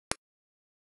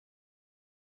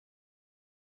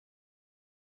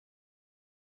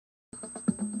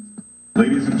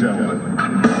Ladies and gentlemen,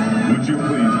 would you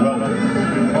please welcome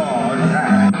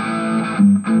Foghat.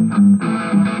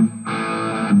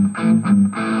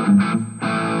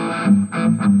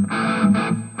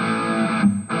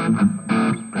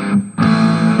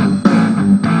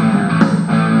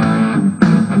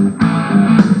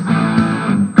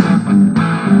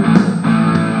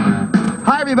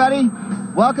 Hi everybody,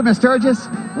 welcome to Sturgis.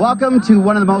 Welcome to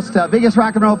one of the most biggest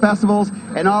rock and roll festivals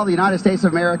in all the United States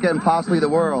of America and possibly the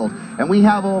world. And we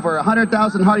have over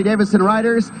 100,000 Harley-Davidson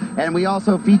riders, and we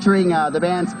also featuring the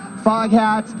bands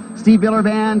Foghat, Steve Miller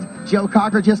Band, Joe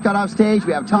Cocker just got off stage.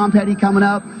 We have Tom Petty coming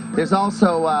up. There's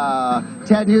also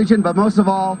Ted Nugent, but most of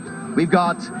all, we've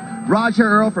got Roger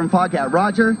Earl from Foghat.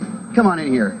 Roger, come on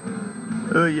in here.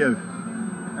 Who are you?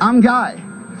 I'm Guy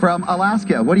from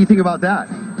Alaska. What do you think about that?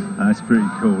 That's pretty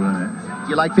cool, isn't it? Do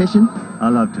you like fishing? I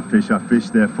love to fish. I fish,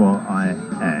 therefore I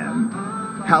am.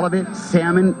 Halibut,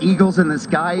 salmon, eagles in the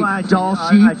sky, Well, doll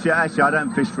sheep. Actually, I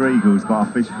don't fish for eagles, but I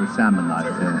fish for salmon, like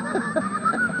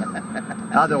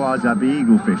Otherwise, I'd be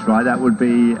eagle fish, right? That would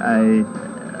be a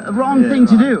wrong thing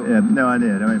to do. Yeah, no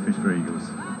idea. I don't fish for eagles.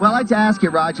 Well, I'd like to ask you,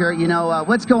 Roger, you know,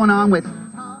 what's going on with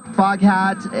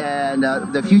Foghat and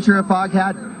the future of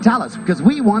Foghat? Tell us, because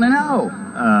we want to know.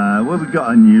 Well, we've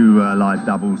got a new live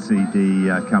double CD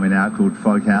coming out called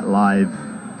Foghat Live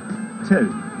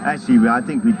 2. Actually, I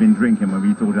think we'd been drinking when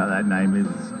we thought out that name,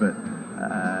 but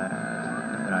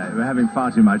we're having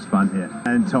far too much fun here.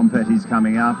 And Tom Petty's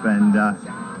coming up, and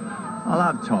I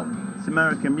love Tom. It's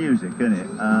American music, isn't it?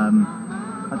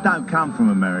 I don't come from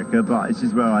America, but this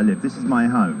is where I live. This is my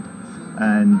home.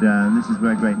 And this is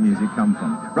where great music comes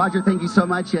from. Roger, thank you so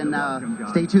much, and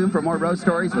stay tuned for more road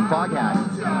stories with Foghat.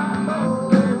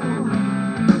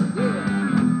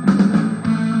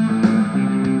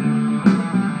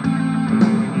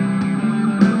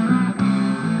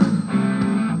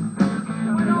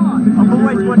 I've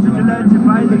always wanted to learn to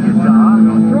play the guitar.